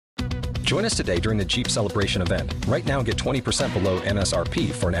Join us today during the Jeep Celebration event. Right now, get 20% below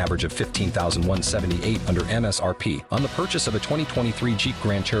MSRP for an average of $15,178 under MSRP on the purchase of a 2023 Jeep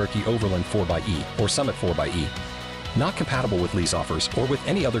Grand Cherokee Overland 4xE or Summit 4xE. Not compatible with lease offers or with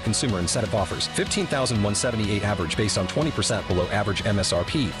any other consumer incentive offers. $15,178 average based on 20% below average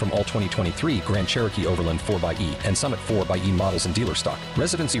MSRP from all 2023 Grand Cherokee Overland 4xE and Summit 4xE models in dealer stock.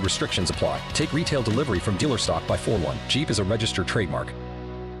 Residency restrictions apply. Take retail delivery from dealer stock by 4/1. Jeep is a registered trademark.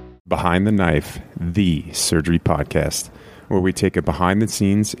 Behind the Knife, the surgery podcast, where we take a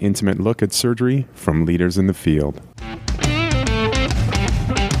behind-the-scenes, intimate look at surgery from leaders in the field.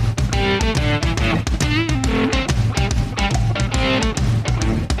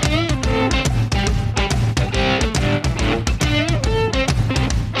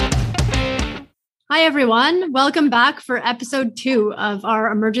 Hi, everyone. Welcome back for episode 2 of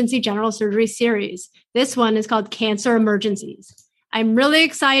our emergency general surgery series. This one is called Cancer Emergencies. I'm really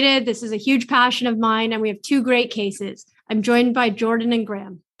excited. This is a huge passion of mine, and we have 2 great cases. I'm joined by Jordan and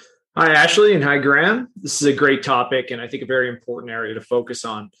Graham. Hi, Ashley, and hi, Graham. This is a great topic, and I think a very important area to focus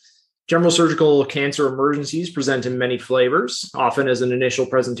on. General surgical cancer emergencies present in many flavors, often as an initial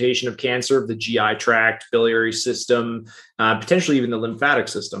presentation of cancer of the GI tract, biliary system, potentially even the lymphatic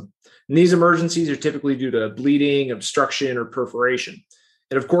system. And these emergencies are typically due to bleeding, obstruction, or perforation.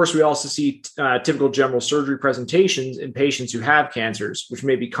 And of course, we also see typical general surgery presentations in patients who have cancers, which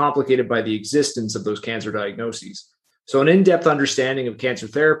may be complicated by the existence of those cancer diagnoses. So an in-depth understanding of cancer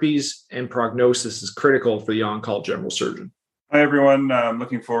therapies and prognosis is critical for the on-call general surgeon. Hi, everyone. I'm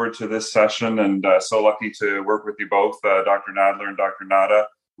looking forward to this session and so lucky to work with you both, Dr. Nadler and Dr. Nada.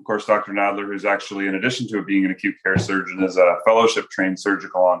 Of course, Dr. Nadler, who's actually, in addition to being an acute care surgeon, is a fellowship-trained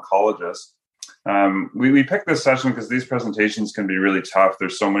surgical oncologist. We picked this session because these presentations can be really tough.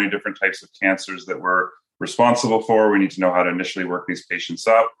 There's so many different types of cancers that we're responsible for. We need to know how to initially work these patients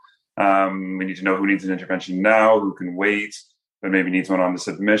up. We need to know who needs an intervention now, who can wait, but maybe needs one on this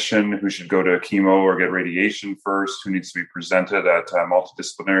admission, who should go to chemo or get radiation first, who needs to be presented at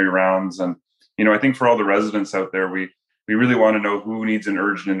multidisciplinary rounds. And, I think for all the residents out there, we really want to know who needs an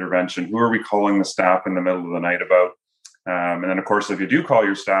urgent intervention. Who are we calling the staff in the middle of the night about? And then, of course, if you do call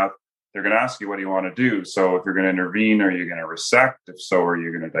your staff, they're going to ask you, what do you want to do? So if you're going to intervene, are you going to resect? If so, are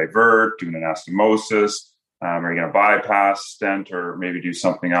you going to divert, do an anastomosis? Are you going to bypass, stent, or maybe do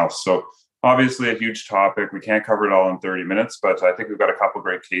something else? So obviously a huge topic. We can't cover it all in 30 minutes, but I think we've got a couple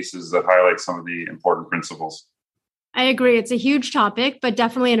great cases that highlight some of the important principles. I agree. It's a huge topic, but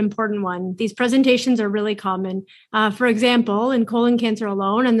definitely an important one. These presentations are really common. For example, in colon cancer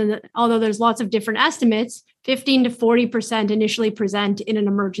alone, and then although there's lots of different estimates, 15 to 40% initially present in an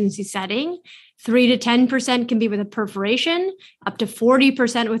emergency setting. 3 to 10% can be with a perforation, up to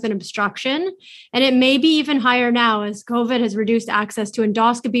 40% with an obstruction. And it may be even higher now as COVID has reduced access to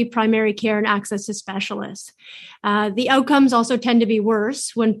endoscopy, primary care, and access to specialists. The outcomes also tend to be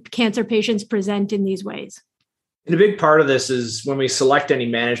worse when cancer patients present in these ways. And a big part of this is when we select any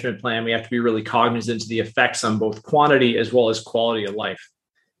management plan, we have to be really cognizant of the effects on both quantity as well as quality of life.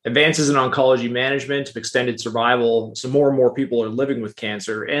 Advances in oncology management have extended survival, so more and more people are living with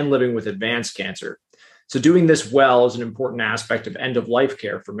cancer and living with advanced cancer. So doing this well is an important aspect of end-of-life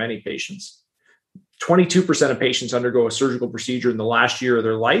care for many patients. 22% of patients undergo a surgical procedure in the last year of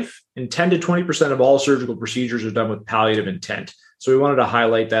their life, and 10 to 20% of all surgical procedures are done with palliative intent. So we wanted to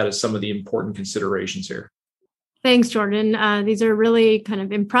highlight that as some of the important considerations here. Thanks, Jordan. These are really kind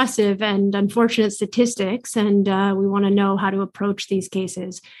of impressive and unfortunate statistics, and we want to know how to approach these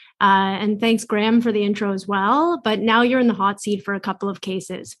cases. And thanks, Graham, for the intro as well. But now you're in the hot seat for a couple of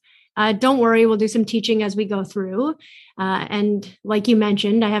cases. Don't worry, we'll do some teaching as we go through. And like you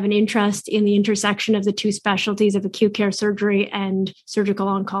mentioned, I have an interest in the intersection of the 2 specialties of acute care surgery and surgical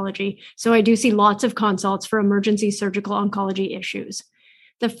oncology. So I do see lots of consults for emergency surgical oncology issues.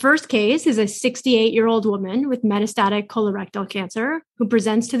 The first case is a 68-year-old woman with metastatic colorectal cancer who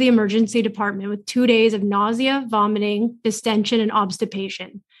presents to the emergency department with 2 days of nausea, vomiting, distension, and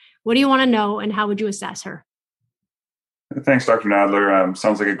obstipation. What do you want to know, and how would you assess her? Thanks, Dr. Nadler.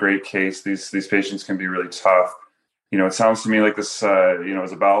 Sounds like a great case. These patients can be really tough. It sounds to me like this, is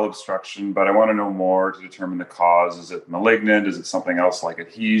a bowel obstruction, but I want to know more to determine the cause. Is it malignant? Is it something else like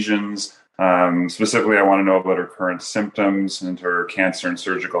adhesions? Specifically, I want to know about her current symptoms and her cancer and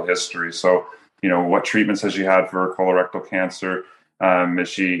surgical history. So, what treatments has she had for her colorectal cancer?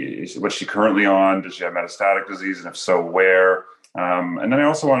 What's she currently on? Does she have metastatic disease? And if so, where? And then I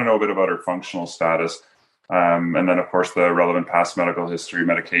also want to know a bit about her functional status. And then, of course, the relevant past medical history,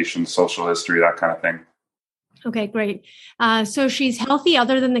 medication, social history, that kind of thing. Okay, great. So she's healthy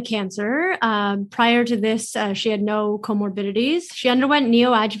other than the cancer. Prior to this, she had no comorbidities. She underwent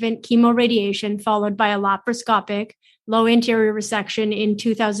neoadjuvant chemoradiation followed by a laparoscopic low anterior resection in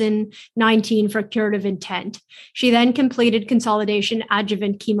 2019 for curative intent. She then completed consolidation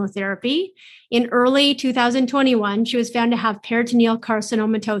adjuvant chemotherapy. In early 2021, she was found to have peritoneal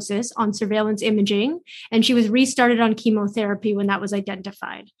carcinomatosis on surveillance imaging, and she was restarted on chemotherapy when that was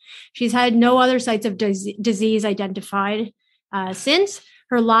identified. She's had no other sites of disease identified since.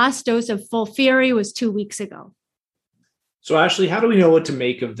 Her last dose of FOLFIRI was 2 weeks ago. So, Ashley, how do we know what to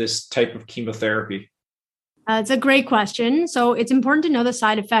make of this type of chemotherapy? It's a great question. So it's important to know the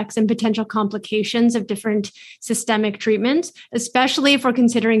side effects and potential complications of different systemic treatments, especially if we're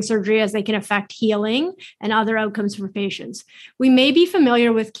considering surgery, as they can affect healing and other outcomes for patients. We may be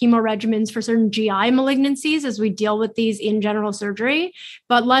familiar with chemo regimens for certain GI malignancies as we deal with these in general surgery,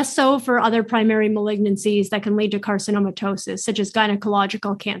 but less so for other primary malignancies that can lead to carcinomatosis, such as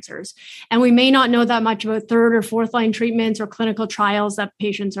gynecological cancers. And we may not know that much about third or fourth line treatments or clinical trials that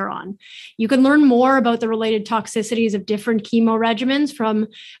patients are on. You can learn more about the related toxicities of different chemo regimens from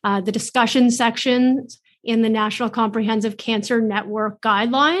the discussion sections in the National Comprehensive Cancer Network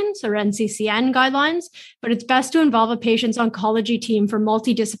guidelines or NCCN guidelines, but it's best to involve a patient's oncology team for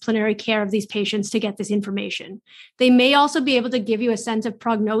multidisciplinary care of these patients to get this information. They may also be able to give you a sense of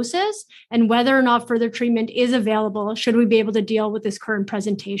prognosis and whether or not further treatment is available should we be able to deal with this current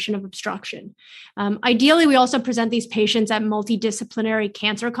presentation of obstruction. Ideally, we also present these patients at multidisciplinary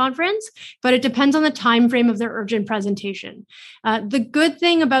cancer conference, but it depends on the time frame of their urgent presentation. The good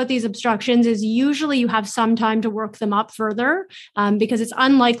thing about these obstructions is usually you have some time to work them up further because it's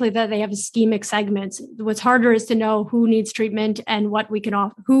unlikely that they have ischemic segments. What's harder is to know who needs treatment and what we can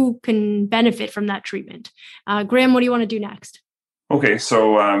offer, who can benefit from that treatment. Graham, what do you want to do next? Okay,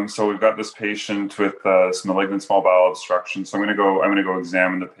 so we've got this patient with this malignant small bowel obstruction. So I'm going to go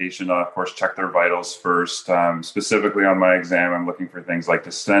examine the patient. Of course, check their vitals first. Specifically on my exam, I'm looking for things like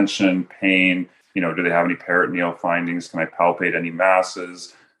distension, pain. Do they have any peritoneal findings? Can I palpate any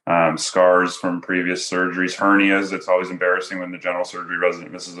masses? Scars from previous surgeries, hernias. It's always embarrassing when the general surgery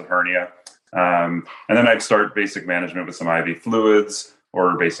resident misses a hernia. And then I'd start basic management with some IV fluids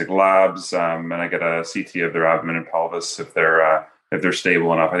or basic labs, and I get a CT of their abdomen and pelvis if they're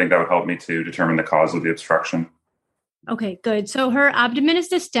stable enough. I think that would help me to determine the cause of the obstruction. Okay, good. So her abdomen is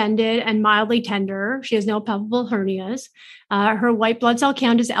distended and mildly tender. She has no palpable hernias. Her white blood cell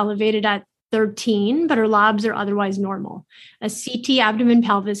count is elevated at 13, but her labs are otherwise normal. A CT abdomen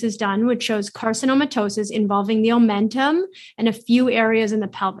pelvis is done, which shows carcinomatosis involving the omentum and a few areas in the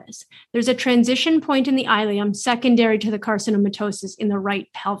pelvis. There's a transition point in the ileum secondary to the carcinomatosis in the right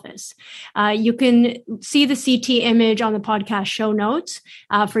pelvis. You can see the CT image on the podcast show notes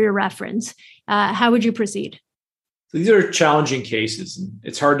for your reference. How would you proceed? These are challenging cases.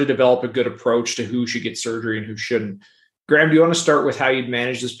 It's hard to develop a good approach to who should get surgery and who shouldn't. Graham, do you want to start with how you'd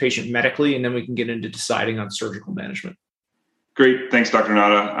manage this patient medically, and then we can get into deciding on surgical management? Great. Thanks, Dr.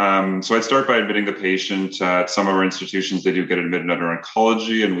 Nada. So I'd start by admitting the patient. At some of our institutions, they do get admitted under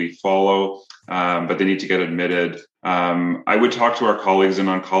oncology, and we follow, but they need to get admitted. I would talk to our colleagues in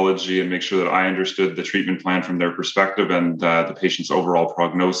oncology and make sure that I understood the treatment plan from their perspective and the patient's overall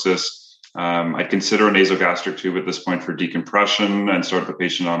prognosis. I'd consider a nasogastric tube at this point for decompression and start the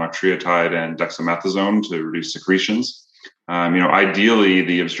patient on octreotide and dexamethasone to reduce secretions. Ideally,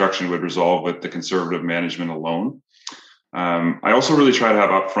 the obstruction would resolve with the conservative management alone. I also really try to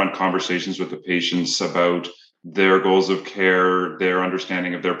have upfront conversations with the patients about their goals of care, their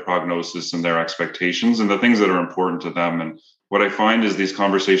understanding of their prognosis and their expectations and the things that are important to them. And what I find is these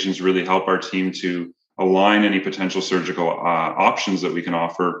conversations really help our team to align any potential surgical options that we can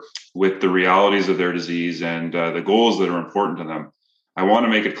offer with the realities of their disease and the goals that are important to them. I want to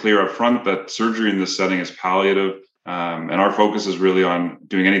make it clear up front that surgery in this setting is palliative, and our focus is really on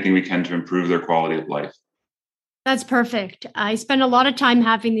doing anything we can to improve their quality of life. That's perfect. I spend a lot of time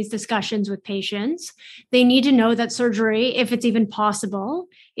having these discussions with patients. They need to know that surgery, if it's even possible,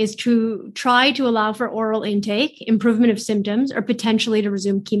 is to try to allow for oral intake, improvement of symptoms, or potentially to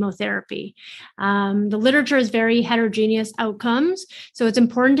resume chemotherapy. The literature is very heterogeneous outcomes, so it's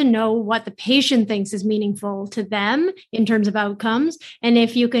important to know what the patient thinks is meaningful to them in terms of outcomes, and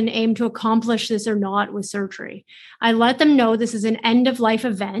if you can aim to accomplish this or not with surgery. I let them know this is an end-of-life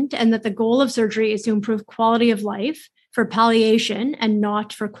event and that the goal of surgery is to improve quality of life for palliation and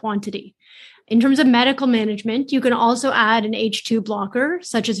not for quantity. In terms of medical management, you can also add an H2 blocker,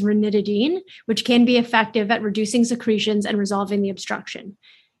 such as ranitidine, which can be effective at reducing secretions and resolving the obstruction.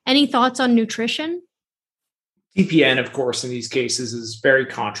 Any thoughts on nutrition? TPN, of course, in these cases is very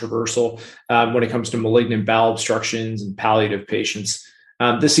controversial when it comes to malignant bowel obstructions and palliative patients.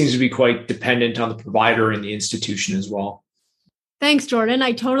 This seems to be quite dependent on the provider and the institution as well. Thanks, Jordan.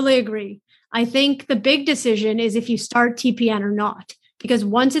 I totally agree. I think the big decision is if you start TPN or not, because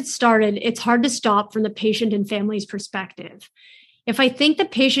once it's started, it's hard to stop from the patient and family's perspective. If I think the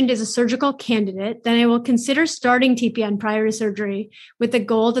patient is a surgical candidate, then I will consider starting TPN prior to surgery with the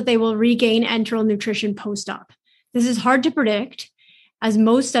goal that they will regain enteral nutrition post-op. This is hard to predict, as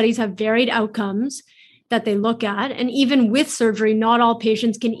most studies have varied outcomes that they look at, and even with surgery, not all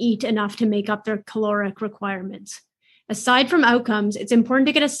patients can eat enough to make up their caloric requirements. Aside from outcomes, it's important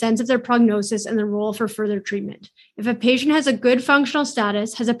to get a sense of their prognosis and the role for further treatment. If a patient has a good functional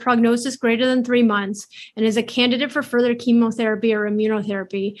status, has a prognosis greater than 3 months, and is a candidate for further chemotherapy or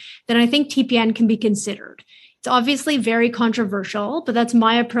immunotherapy, then I think TPN can be considered. It's obviously very controversial, but that's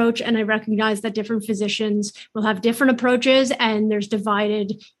my approach, and I recognize that different physicians will have different approaches, and there's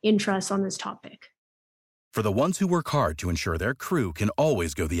divided interests on this topic. For the ones who work hard to ensure their crew can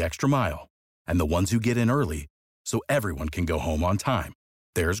always go the extra mile, and the ones who get in early so everyone can go home on time,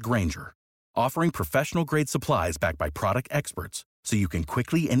 there's Grainger, offering professional-grade supplies backed by product experts so you can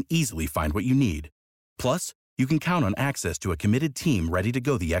quickly and easily find what you need. Plus, you can count on access to a committed team ready to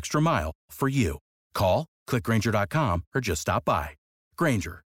go the extra mile for you. Call, click Grainger.com, or just stop by.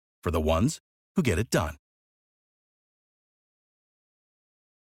 Grainger, for the ones who get it done.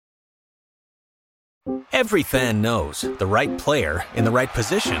 Every fan knows the right player in the right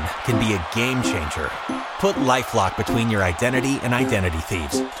position can be a game changer. Put LifeLock between your identity and identity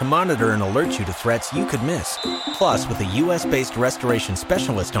thieves to monitor and alert you to threats you could miss. Plus, with a U.S.-based restoration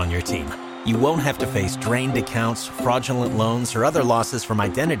specialist on your team, you won't have to face drained accounts, fraudulent loans, or other losses from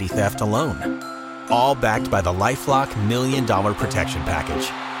identity theft alone. All backed by the LifeLock $1 Million Protection Package.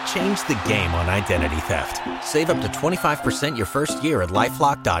 Change the game on identity theft. Save up to 25% your first year at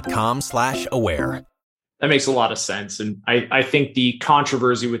LifeLock.com/aware. That makes a lot of sense. And I think the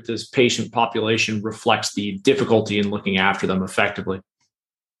controversy with this patient population reflects the difficulty in looking after them effectively.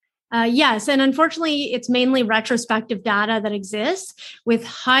 Yes. And unfortunately, it's mainly retrospective data that exists with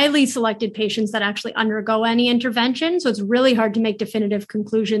highly selected patients that actually undergo any intervention. So it's really hard to make definitive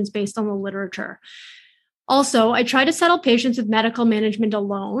conclusions based on the literature. Also, I try to settle patients with medical management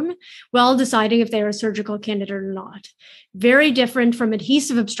alone while deciding if they are a surgical candidate or not. Very different from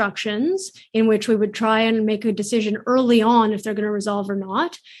adhesive obstructions, in which we would try and make a decision early on if they're going to resolve or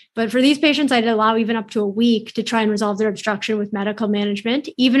not. But for these patients, I'd allow even up to a week to try and resolve their obstruction with medical management,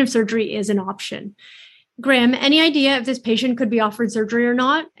 even if surgery is an option. Graham, any idea if this patient could be offered surgery or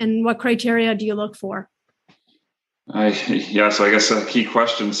not? And what criteria do you look for? So I guess a key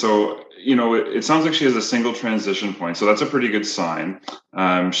question. So, it sounds like she has a single transition point. So that's a pretty good sign.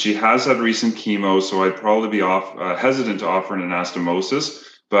 She has had recent chemo, so I'd probably be hesitant to offer an anastomosis.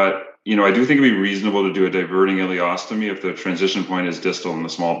 But, I do think it'd be reasonable to do a diverting ileostomy if the transition point is distal in the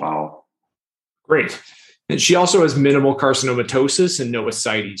small bowel. Great. And she also has minimal carcinomatosis and no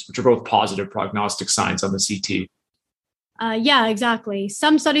ascites, which are both positive prognostic signs on the CT. Yeah, exactly.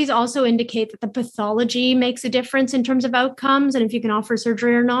 Some studies also indicate that the pathology makes a difference in terms of outcomes and if you can offer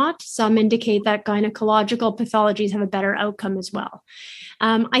surgery or not. Some indicate that gynecological pathologies have a better outcome as well.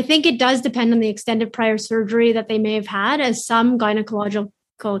 I think it does depend on the extent of prior surgery that they may have had, as some gynecological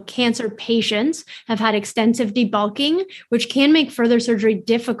cancer patients have had extensive debulking, which can make further surgery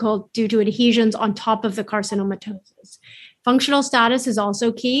difficult due to adhesions on top of the carcinomatosis. Functional status is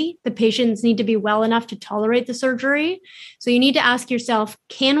also key. The patients need to be well enough to tolerate the surgery. So you need to ask yourself,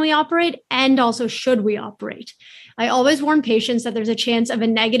 can we operate? And also, should we operate? I always warn patients that there's a chance of a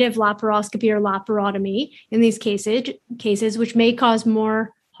negative laparoscopy or laparotomy in these cases, which may cause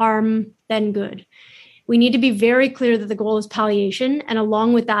more harm than good. We need to be very clear that the goal is palliation, and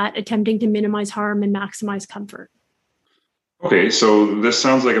along with that, attempting to minimize harm and maximize comfort. Okay, so this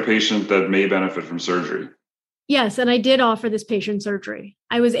sounds like a patient that may benefit from surgery. Yes, and I did offer this patient surgery.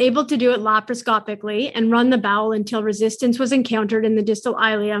 I was able to do it laparoscopically and run the bowel until resistance was encountered in the distal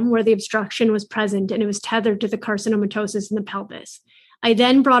ileum where the obstruction was present and it was tethered to the carcinomatosis in the pelvis. I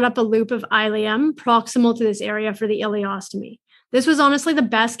then brought up a loop of ileum proximal to this area for the ileostomy. This was honestly the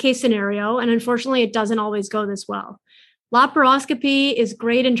best case scenario, and unfortunately, it doesn't always go this well. Laparoscopy is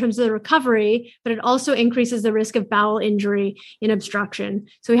great in terms of the recovery, but it also increases the risk of bowel injury in obstruction.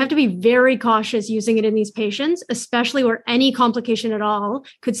 So we have to be very cautious using it in these patients, especially where any complication at all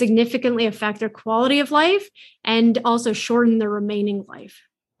could significantly affect their quality of life and also shorten their remaining life.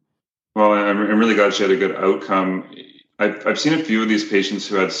 Well, I'm really glad she had a good outcome. I've seen a few of these patients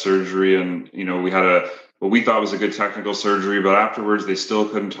who had surgery, and we had what we thought was a good technical surgery, but afterwards they still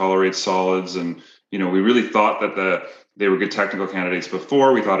couldn't tolerate solids, and we really thought that they were good technical candidates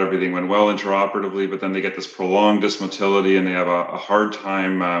before. We thought everything went well intraoperatively, but then they get this prolonged dysmotility and they have a hard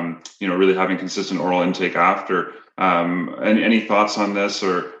time, really having consistent oral intake after. Any thoughts on this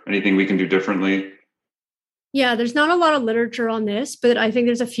or anything we can do differently? Yeah, there's not a lot of literature on this, but I think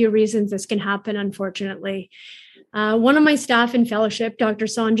there's a few reasons this can happen, unfortunately. One of my staff in fellowship, Dr.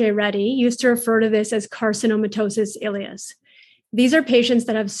 Sanjay Reddy, used to refer to this as carcinomatosis ileus. These are patients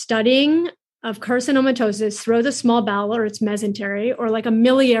that have studying of carcinomatosis through the small bowel or its mesentery, or like a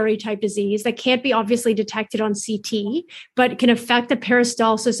miliary type disease that can't be obviously detected on CT, but can affect the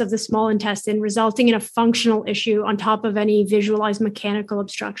peristalsis of the small intestine, resulting in a functional issue on top of any visualized mechanical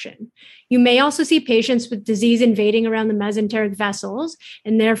obstruction. You may also see patients with disease invading around the mesenteric vessels,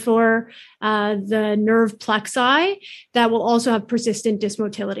 and therefore the nerve plexi that will also have persistent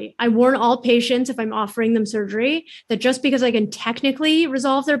dysmotility. I warn all patients, if I'm offering them surgery, that just because I can technically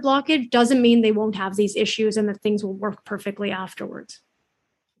resolve their blockage doesn't mean they won't have these issues and that things will work perfectly afterwards.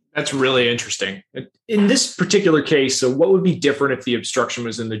 That's really interesting. In this particular case, so what would be different if the obstruction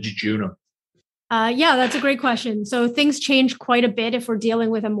was in the jejunum? Yeah, that's a great question. So things change quite a bit if we're dealing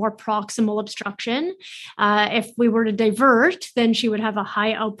with a more proximal obstruction. If we were to divert, then she would have a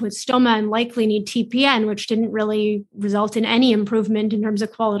high output stoma and likely need TPN, which didn't really result in any improvement in terms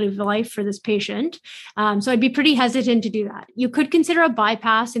of quality of life for this patient. So I'd be pretty hesitant to do that. You could consider a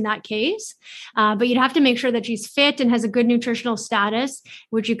bypass in that case, but you'd have to make sure that she's fit and has a good nutritional status,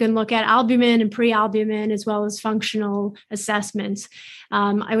 which you can look at albumin and pre-albumin as well as functional assessments.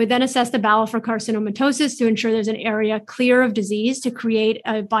 I would then assess the bowel for carcinomatosis to ensure there's an area clear of disease to create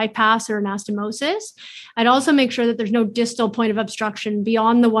a bypass or anastomosis. I'd also make sure that there's no distal point of obstruction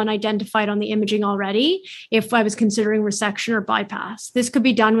beyond the one identified on the imaging already if I was considering resection or bypass. This could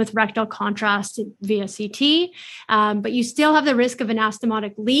be done with rectal contrast via CT, but you still have the risk of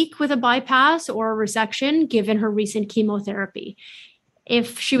anastomotic leak with a bypass or a resection given her recent chemotherapy.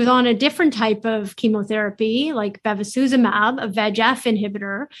 If she was on a different type of chemotherapy, like bevacizumab, a VEGF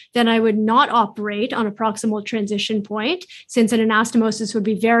inhibitor, then I would not operate on a proximal transition point, since an anastomosis would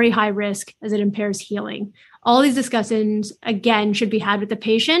be very high risk as it impairs healing. All these discussions, again, should be had with the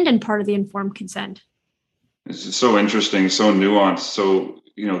patient and part of the informed consent. It's so interesting, so nuanced. So,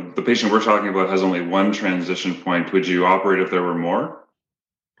 the patient we're talking about has only one transition point. Would you operate if there were more?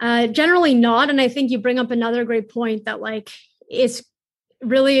 Generally not. And I think you bring up another great point that it's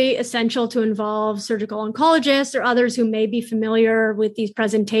really essential to involve surgical oncologists or others who may be familiar with these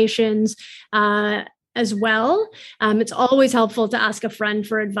presentations as well. It's always helpful to ask a friend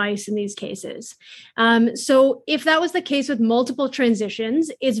for advice in these cases. So if that was the case with multiple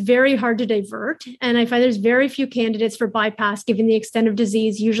transitions, it's very hard to divert. And I find there's very few candidates for bypass given the extent of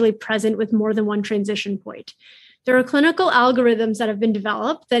disease usually present with more than one transition point. There are clinical algorithms that have been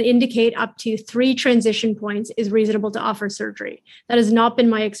developed that indicate up to 3 transition points is reasonable to offer surgery. That has not been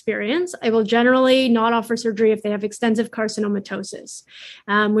my experience. I will generally not offer surgery if they have extensive carcinomatosis,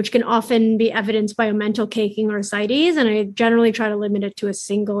 which can often be evidenced by omental caking or ascites, and I generally try to limit it to a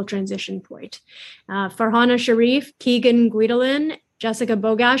single transition point. Farhana Sharif, Keegan Guidolin, Jessica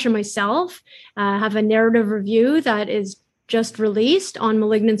Bogash, and myself have a narrative review that is just released on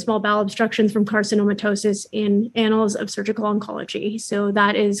malignant small bowel obstructions from carcinomatosis in Annals of Surgical Oncology. So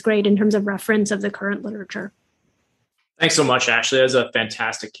that is great in terms of reference of the current literature. Thanks so much, Ashley. That's a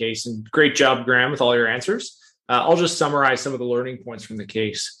fantastic case, and great job, Graham, with all your answers. I'll just summarize some of the learning points from the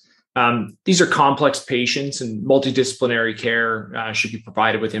case. These are complex patients, and multidisciplinary care should be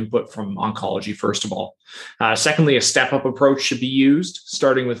provided with input from oncology, first of all. Secondly, a step-up approach should be used,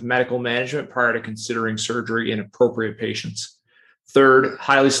 starting with medical management prior to considering surgery in appropriate patients. Third,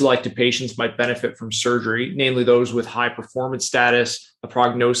 highly selected patients might benefit from surgery, namely those with high performance status, a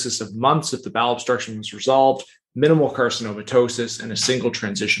prognosis of months if the bowel obstruction was resolved, minimal carcinomatosis, and a single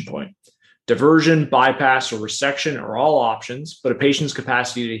transition point. Diversion, bypass, or resection are all options, but a patient's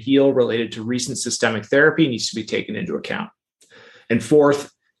capacity to heal related to recent systemic therapy needs to be taken into account. And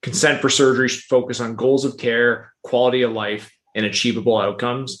fourth, consent for surgery should focus on goals of care, quality of life, and achievable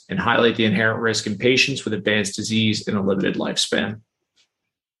outcomes, and highlight the inherent risk in patients with advanced disease and a limited lifespan.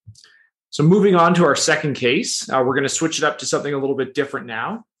 So moving on to our second case, we're going to switch it up to something a little bit different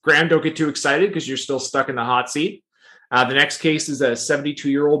now. Graham, don't get too excited because you're still stuck in the hot seat. The next case is a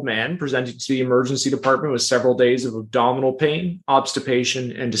 72-year-old man presenting to the emergency department with several days of abdominal pain,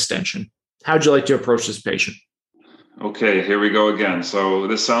 obstipation, and distension. How'd you like to approach this patient? Okay, here we go again. So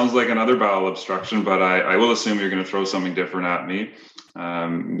this sounds like another bowel obstruction, but I will assume you're going to throw something different at me.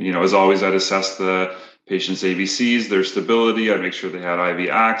 As always, I'd assess the patient's ABCs, their stability. I'd make sure they had IV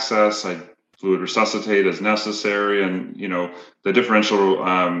access. I'd fluid resuscitate as necessary. And, the differential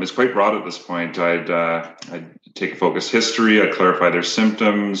is quite broad at this point. I'd take a focused history. I'd clarify their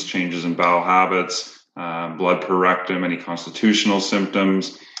symptoms, changes in bowel habits, blood per rectum, any constitutional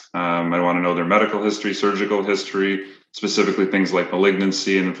symptoms. I want to know their medical history, surgical history, specifically things like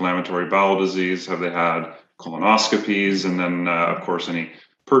malignancy and inflammatory bowel disease. Have they had colonoscopies? And then, of course, any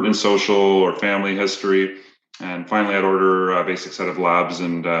pertinent social or family history. And finally, I'd order a basic set of labs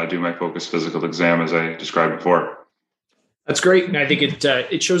and do my focused physical exam as I described before. That's great. And I think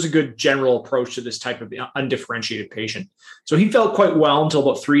it shows a good general approach to this type of undifferentiated patient. So he felt quite well until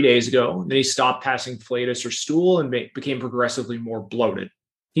about 3 days ago. And then he stopped passing flatus or stool and became progressively more bloated.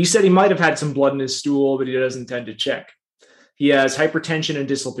 He said he might have had some blood in his stool, but he doesn't tend to check. He has hypertension and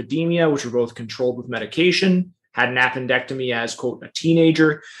dyslipidemia, which were both controlled with medication, had an appendectomy as, quote, a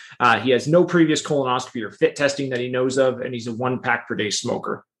teenager. He has no previous colonoscopy or fit testing that he knows of, and he's a 1 pack per day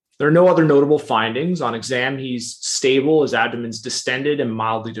smoker. There are no other notable findings. On exam, he's stable. His abdomen's distended and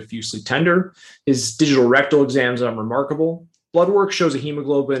mildly diffusely tender. His digital rectal exams are unremarkable. Blood work shows a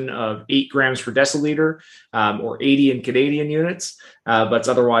hemoglobin of 8 grams per deciliter, or 80 in Canadian units, but it's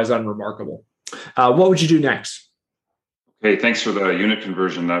otherwise unremarkable. What would you do next? Okay, thanks for the unit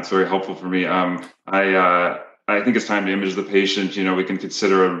conversion. That's very helpful for me. I think it's time to image the patient. We can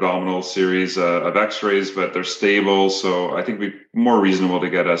consider an abdominal series of x-rays, but they're stable. So I think it'd be more reasonable to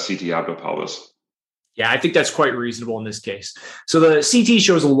get a CT abdo-pelvis. Yeah, I think that's quite reasonable in this case. So the CT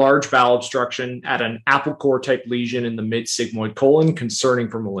shows a large bowel obstruction at an apple core type lesion in the mid-sigmoid colon, concerning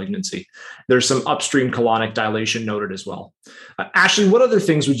for malignancy. There's some upstream colonic dilation noted as well. Ashley, what other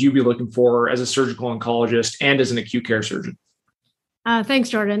things would you be looking for as a surgical oncologist and as an acute care surgeon? Thanks,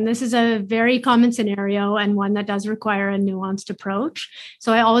 Jordan. This is a very common scenario and one that does require a nuanced approach.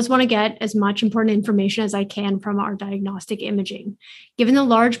 So I always want to get as much important information as I can from our diagnostic imaging. Given the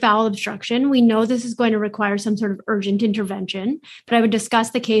large bowel obstruction, we know this is going to require some sort of urgent intervention, but I would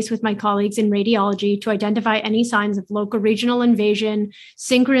discuss the case with my colleagues in radiology to identify any signs of local regional invasion,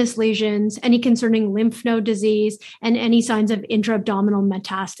 synchronous lesions, any concerning lymph node disease, and any signs of intra-abdominal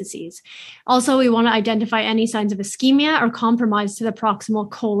metastases. Also, we want to identify any signs of ischemia or compromise to the proximal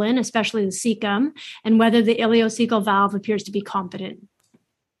colon, especially the cecum, and whether the ileocecal valve appears to be competent.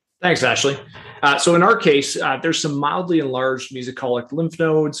 Thanks, Ashley. So in our case, there's some mildly enlarged mesocolic lymph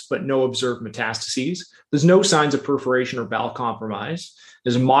nodes, but no observed metastases. There's no signs of perforation or bowel compromise.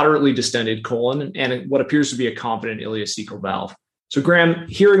 There's a moderately distended colon and what appears to be a competent ileocecal valve. So Graham,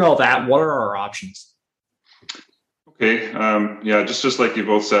 hearing all that, what are our options? Okay. Just like you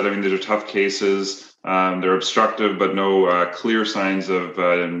both said, these are tough cases. They're obstructive, but no clear signs of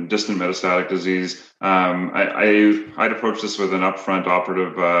distant metastatic disease. I'd approach this with an upfront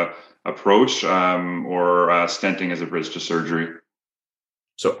operative approach or stenting as a bridge to surgery.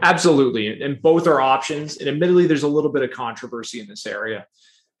 So absolutely. And both are options. And admittedly, there's a little bit of controversy in this area.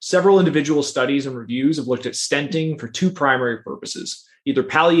 Several individual studies and reviews have looked at stenting for 2 primary purposes, either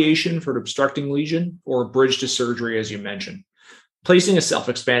palliation for an obstructing lesion or a bridge to surgery, as you mentioned. Placing a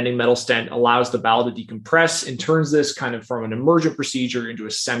self-expanding metal stent allows the bowel to decompress and turns this kind of from an emergent procedure into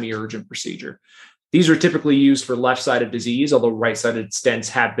a semi-urgent procedure. These are typically used for left-sided disease, although right-sided stents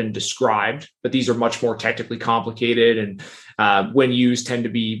have been described, but these are much more technically complicated and when used tend to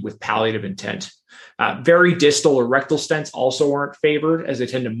be with palliative intent. Very distal or rectal stents also aren't favored as they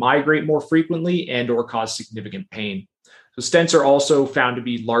tend to migrate more frequently and or cause significant pain. So stents are also found to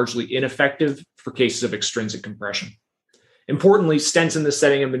be largely ineffective for cases of extrinsic compression. Importantly, stents in this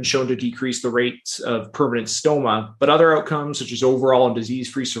setting have been shown to decrease the rates of permanent stoma, but other outcomes such as overall and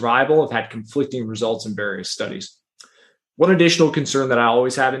disease-free survival have had conflicting results in various studies. One additional concern that I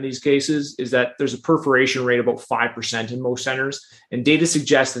always have in these cases is that there's a perforation rate of about 5% in most centers, and data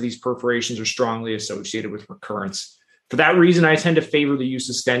suggests that these perforations are strongly associated with recurrence. For that reason, I tend to favor the use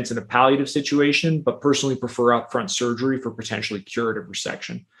of stents in a palliative situation, but personally prefer upfront surgery for potentially curative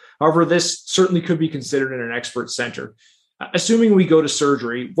resection. However, this certainly could be considered in an expert center. Assuming we go to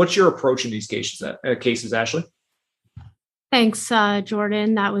surgery, what's your approach in these cases, Ashley? Thanks,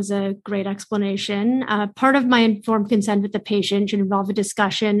 Jordan. That was a great explanation. Part of my informed consent with the patient should involve a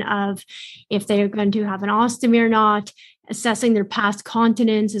discussion of if they are going to have an ostomy or not, assessing their past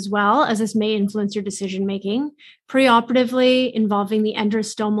continence as well, as this may influence your decision-making. Preoperatively, involving the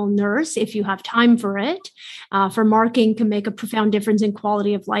endostomal nurse, if you have time for it, for marking can make a profound difference in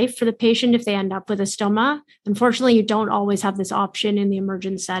quality of life for the patient if they end up with a stoma. Unfortunately, you don't always have this option in the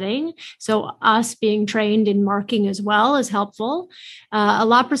emergent setting. So us being trained in marking as well is helpful. A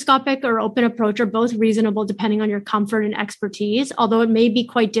laparoscopic or open approach are both reasonable depending on your comfort and expertise, although it may be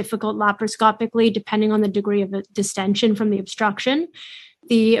quite difficult laparoscopically depending on the degree of distension from the obstruction.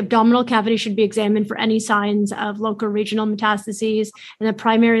 The abdominal cavity should be examined for any signs of local regional metastases, and the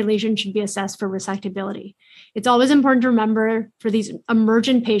primary lesion should be assessed for resectability. It's always important to remember for these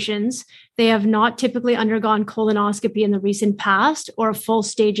emergent patients, they have not typically undergone colonoscopy in the recent past or a full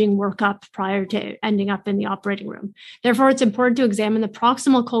staging workup prior to ending up in the operating room. Therefore, it's important to examine the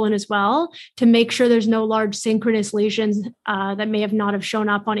proximal colon as well to make sure there's no large synchronous lesions that may have not have shown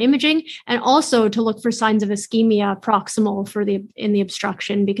up on imaging, and also to look for signs of ischemia proximal in the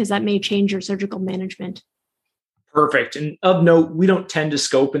obstruction, because that may change your surgical management. Perfect. And of note, we don't tend to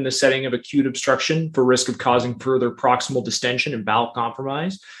scope in the setting of acute obstruction for risk of causing further proximal distension and bowel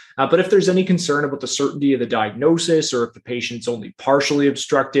compromise. But if there's any concern about the certainty of the diagnosis, or if the patient's only partially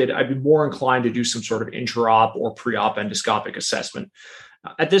obstructed, I'd be more inclined to do some sort of intra-op or pre-op endoscopic assessment.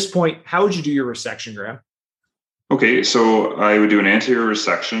 At this point, how would you do your resection, Graham? Okay, so I would do an anterior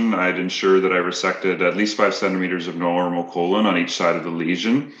resection. I'd ensure that I resected at least 5 centimeters of normal colon on each side of the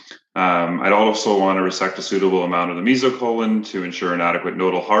lesion. I'd also want to resect a suitable amount of the mesocolon to ensure an adequate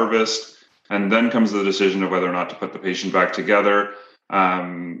nodal harvest. And then comes the decision of whether or not to put the patient back together.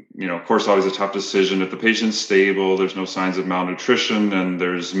 Of course, always a tough decision. If the patient's stable, there's no signs of malnutrition, and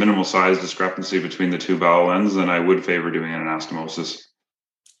there's minimal size discrepancy between the two bowel ends, then I would favor doing an anastomosis.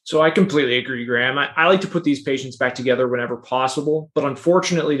 So I completely agree, Graham. I like to put these patients back together whenever possible, but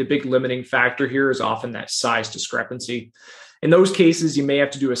unfortunately, the big limiting factor here is often that size discrepancy. In those cases, you may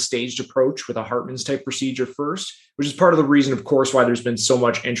have to do a staged approach with a Hartmann's type procedure first, which is part of the reason, of course, why there's been so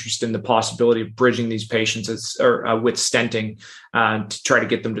much interest in the possibility of bridging these patients with stenting to try to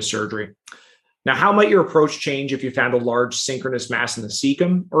get them to surgery. Now, how might your approach change if you found a large synchronous mass in the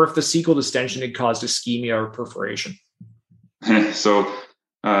cecum, or if the cecal distension had caused ischemia or perforation?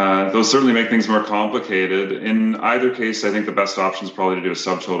 Those certainly make things more complicated. In either case, I think the best option is probably to do a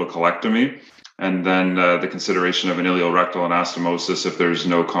subtotal colectomy, and then the consideration of an ileorectal anastomosis if there's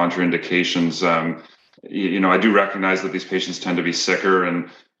no contraindications. I do recognize that these patients tend to be sicker, and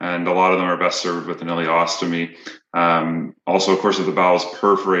a lot of them are best served with an ileostomy. Also, of course, if the bowel is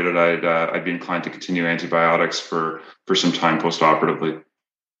perforated, I'd be inclined to continue antibiotics for some time postoperatively.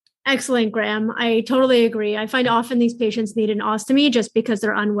 Excellent, Graham. I totally agree. I find often these patients need an ostomy just because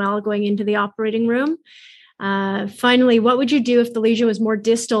they're unwell going into the operating room. Finally, what would you do if the lesion was more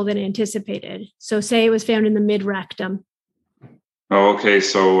distal than anticipated? So say it was found in the mid-rectum. Oh, okay.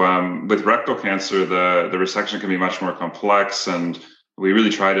 So with rectal cancer, the resection can be much more complex, and we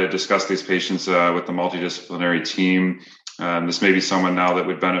really try to discuss these patients with the multidisciplinary team. This may be someone now that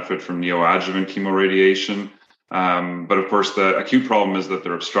would benefit from neoadjuvant chemoradiation. But of course, the acute problem is that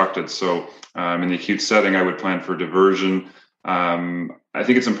they're obstructed. So in the acute setting, I would plan for diversion. I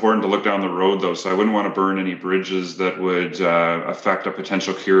think it's important to look down the road, though. So I wouldn't want to burn any bridges that would affect a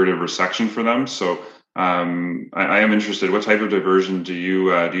potential curative resection for them. So I am interested. What type of diversion do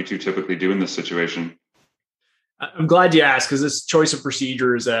you two typically do in this situation? I'm glad you asked, because this choice of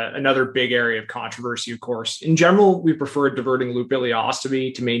procedure is another big area of controversy, of course. In general, we prefer diverting loop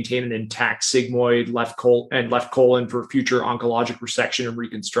ileostomy to maintain an intact sigmoid left colon for future oncologic resection and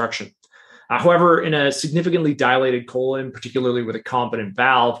reconstruction. However, in a significantly dilated colon, particularly with a competent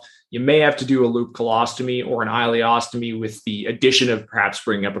valve, you may have to do a loop colostomy or an ileostomy with the addition of perhaps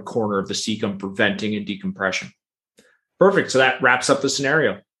bringing up a corner of the cecum for venting and decompression. Perfect. So that wraps up the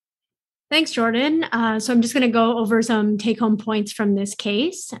scenario. Thanks, Jordan. So I'm just going to go over some take-home points from this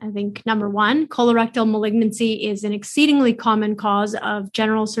case. I think number one, colorectal malignancy is an exceedingly common cause of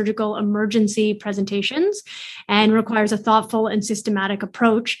general surgical emergency presentations and requires a thoughtful and systematic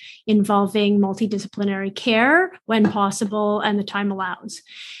approach involving multidisciplinary care when possible and the time allows.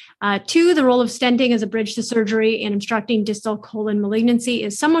 Two, the role of stenting as a bridge to surgery in obstructing distal colon malignancy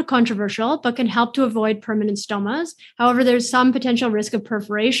is somewhat controversial, but can help to avoid permanent stomas. However, there's some potential risk of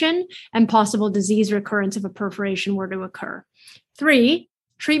perforation and possible disease recurrence if a perforation were to occur. Three,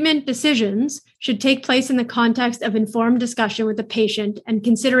 treatment decisions should take place in the context of informed discussion with the patient and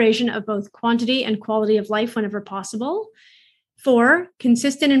consideration of both quantity and quality of life whenever possible. Four,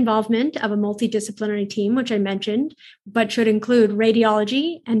 consistent involvement of a multidisciplinary team, which I mentioned, but should include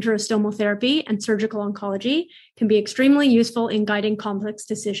radiology, enterostomal therapy, and surgical oncology, can be extremely useful in guiding complex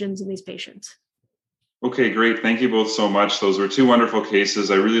decisions in these patients. Okay, great. Thank you both so much. Those were two wonderful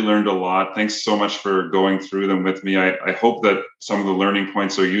cases. I really learned a lot. Thanks so much for going through them with me. I hope that some of the learning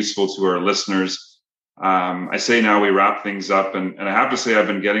points are useful to our listeners. I say now we wrap things up, and I have to say I've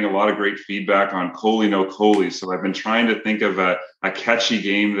been getting a lot of great feedback on Coley, no Coley. So I've been trying to think of a catchy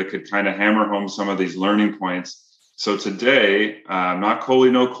game that could kind of hammer home some of these learning points. So today, not Coley,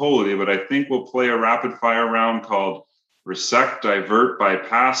 no Coley, but I think we'll play a rapid fire round called Resect, Divert,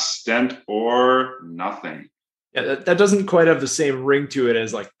 Bypass, Stent, or Nothing. Yeah, that doesn't quite have the same ring to it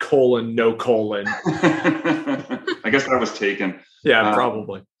as like colon, no colon. I guess that was taken. Yeah,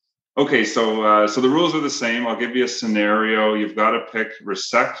 probably. Okay, so the rules are the same. I'll give you a scenario. You've got to pick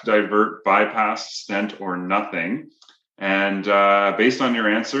resect, divert, bypass, stent, or nothing. And based on your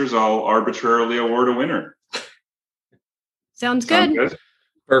answers, I'll arbitrarily award a winner. Sounds good.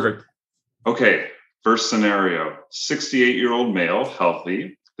 Perfect. Okay, first scenario. 68-year-old male,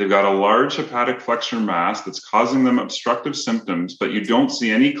 healthy. They've got a large hepatic flexure mass that's causing them obstructive symptoms, but you don't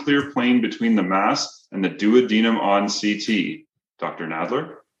see any clear plane between the mass and the duodenum on CT. Dr.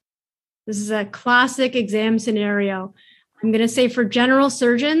 Nadler? This is a classic exam scenario. I'm going to say for general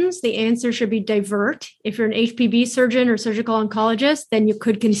surgeons, the answer should be divert. If you're an HPB surgeon or surgical oncologist, then you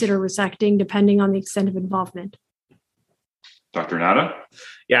could consider resecting depending on the extent of involvement. Dr. Nada?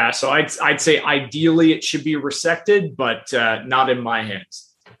 Yeah, so I'd say ideally it should be resected, but not in my hands.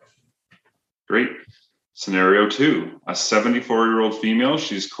 Great. Scenario 2, a 74-year-old female.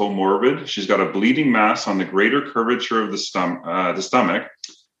 She's comorbid. She's got a bleeding mass on the greater curvature of the stomach.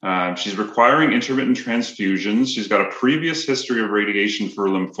 She's requiring intermittent transfusions. She's got a previous history of radiation for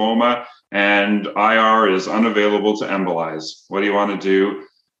lymphoma, and IR is unavailable to embolize. What do you want to do,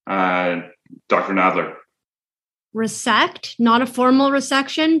 Dr. Nadler? Resect, not a formal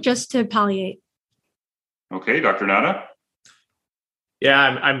resection, just to palliate. Okay, Dr. Nada? Yeah,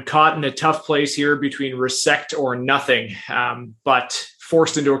 I'm caught in a tough place here between resect or nothing, but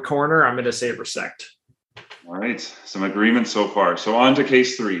forced into a corner, I'm going to say resect. All right, some agreement so far. So on to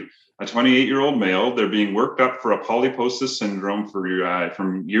case 3. A 28-year-old male, they're being worked up for a polyposis syndrome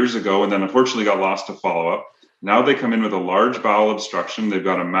from years ago, and then unfortunately got lost to follow-up. Now they come in with a large bowel obstruction. They've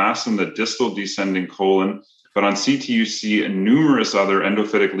got a mass in the distal descending colon, but on CT you see numerous other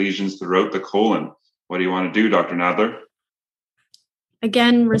endophytic lesions throughout the colon. What do you want to do, Dr. Nadler?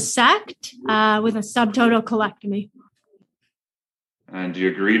 Again, resect with a subtotal colectomy. And do you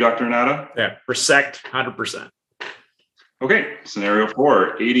agree, Dr. Nada? Yeah, resect 100%. Okay, scenario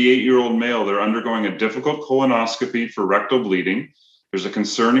 4, 88-year-old male. They're undergoing a difficult colonoscopy for rectal bleeding. There's a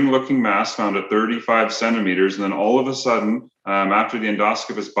concerning looking mass found at 35 centimeters. And then all of a sudden, after the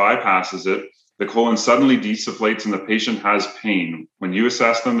endoscopist bypasses it, the colon suddenly desufflates and the patient has pain. When you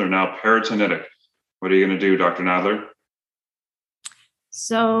assess them, they're now peritonitic. What are you going to do, Dr. Nadler?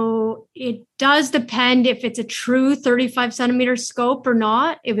 So it does depend if it's a true 35 centimeter scope or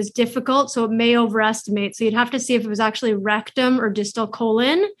not. It was difficult, so it may overestimate. So you'd have to see if it was actually rectum or distal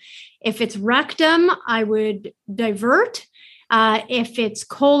colon. If it's rectum, I would divert. If it's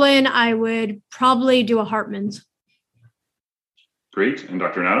colon, I would probably do a Hartmann's. Great. And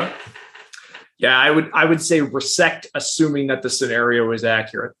Dr. Nada? Yeah, I would say resect, assuming that the scenario is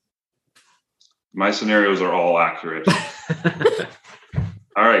accurate. My scenarios are all accurate.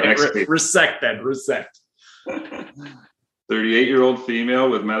 All right, next case. Resect then, resect. 38-year-old female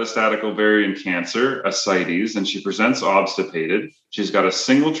with metastatic ovarian cancer, ascites, and she presents obstipated. She's got a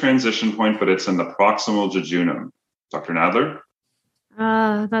single transition point, but it's in the proximal jejunum. Dr.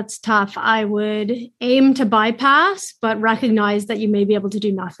 Nadler? That's tough. I would aim to bypass, but recognize that you may be able to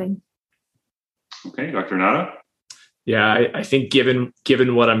do nothing. Okay, Dr. Nada? Yeah, I think given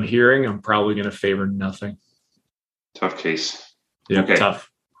what I'm hearing, I'm probably going to favor nothing. Tough case. Yeah, okay. Tough.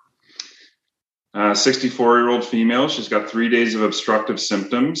 64-year-old female. She's got 3 days of obstructive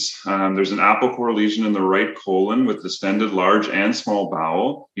symptoms. There's an apical lesion in the right colon with distended large and small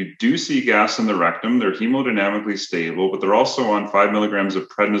bowel. You do see gas in the rectum. They're hemodynamically stable, but they're also on 5 milligrams of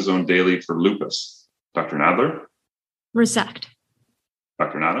prednisone daily for lupus. Dr. Nadler? Resect.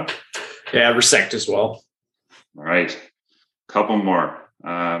 Dr. Nada? Yeah, resect as well. All right. Couple more.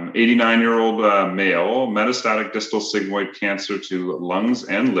 89-year-old male, metastatic distal sigmoid cancer to lungs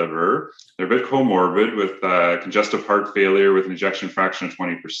and liver. They're a bit comorbid with congestive heart failure with an ejection fraction of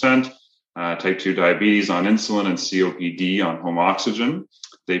 20%, type 2 diabetes on insulin, and COPD on home oxygen.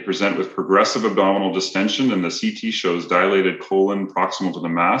 They present with progressive abdominal distension, and the CT shows dilated colon proximal to the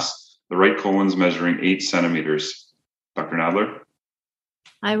mass. The right colon's measuring 8 centimeters. Dr. Nadler?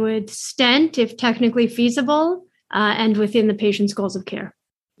 I would stent if technically feasible. And within the patient's goals of care.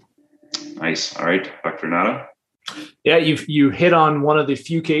 Nice. All right, Dr. Nada. Yeah, you hit on one of the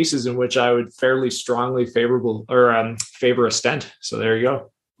few cases in which I would fairly strongly favor a stent. So there you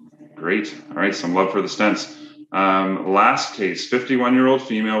go. Great. All right, some love for the stents. Last case, 51-year-old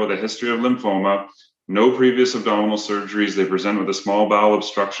female with a history of lymphoma, no previous abdominal surgeries. They present with a small bowel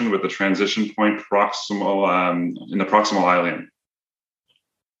obstruction with a transition point proximal in the proximal ileum.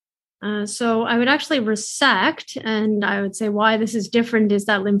 So I would actually resect, and I would say why this is different is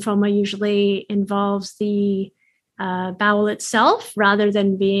that lymphoma usually involves the bowel itself rather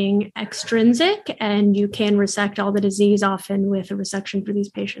than being extrinsic. And you can resect all the disease often with a resection for these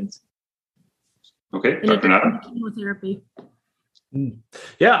patients. Okay, Dr. Nada? Chemotherapy.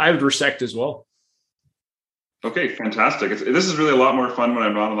 Yeah, I would resect as well. Okay, fantastic. This is really a lot more fun when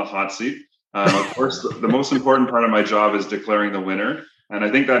I'm not on the hot seat. Of course, the most important part of my job is declaring the winner. And I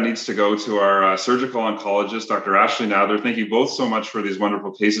think that needs to go to our surgical oncologist, Dr. Ashley Nadler. Thank you both so much for these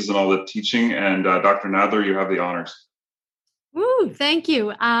wonderful cases and all the teaching. And Dr. Nadler, you have the honors. Woo, thank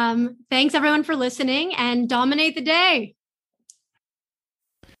you. Thanks everyone for listening, and dominate the day.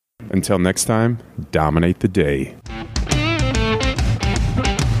 Until next time, dominate the day.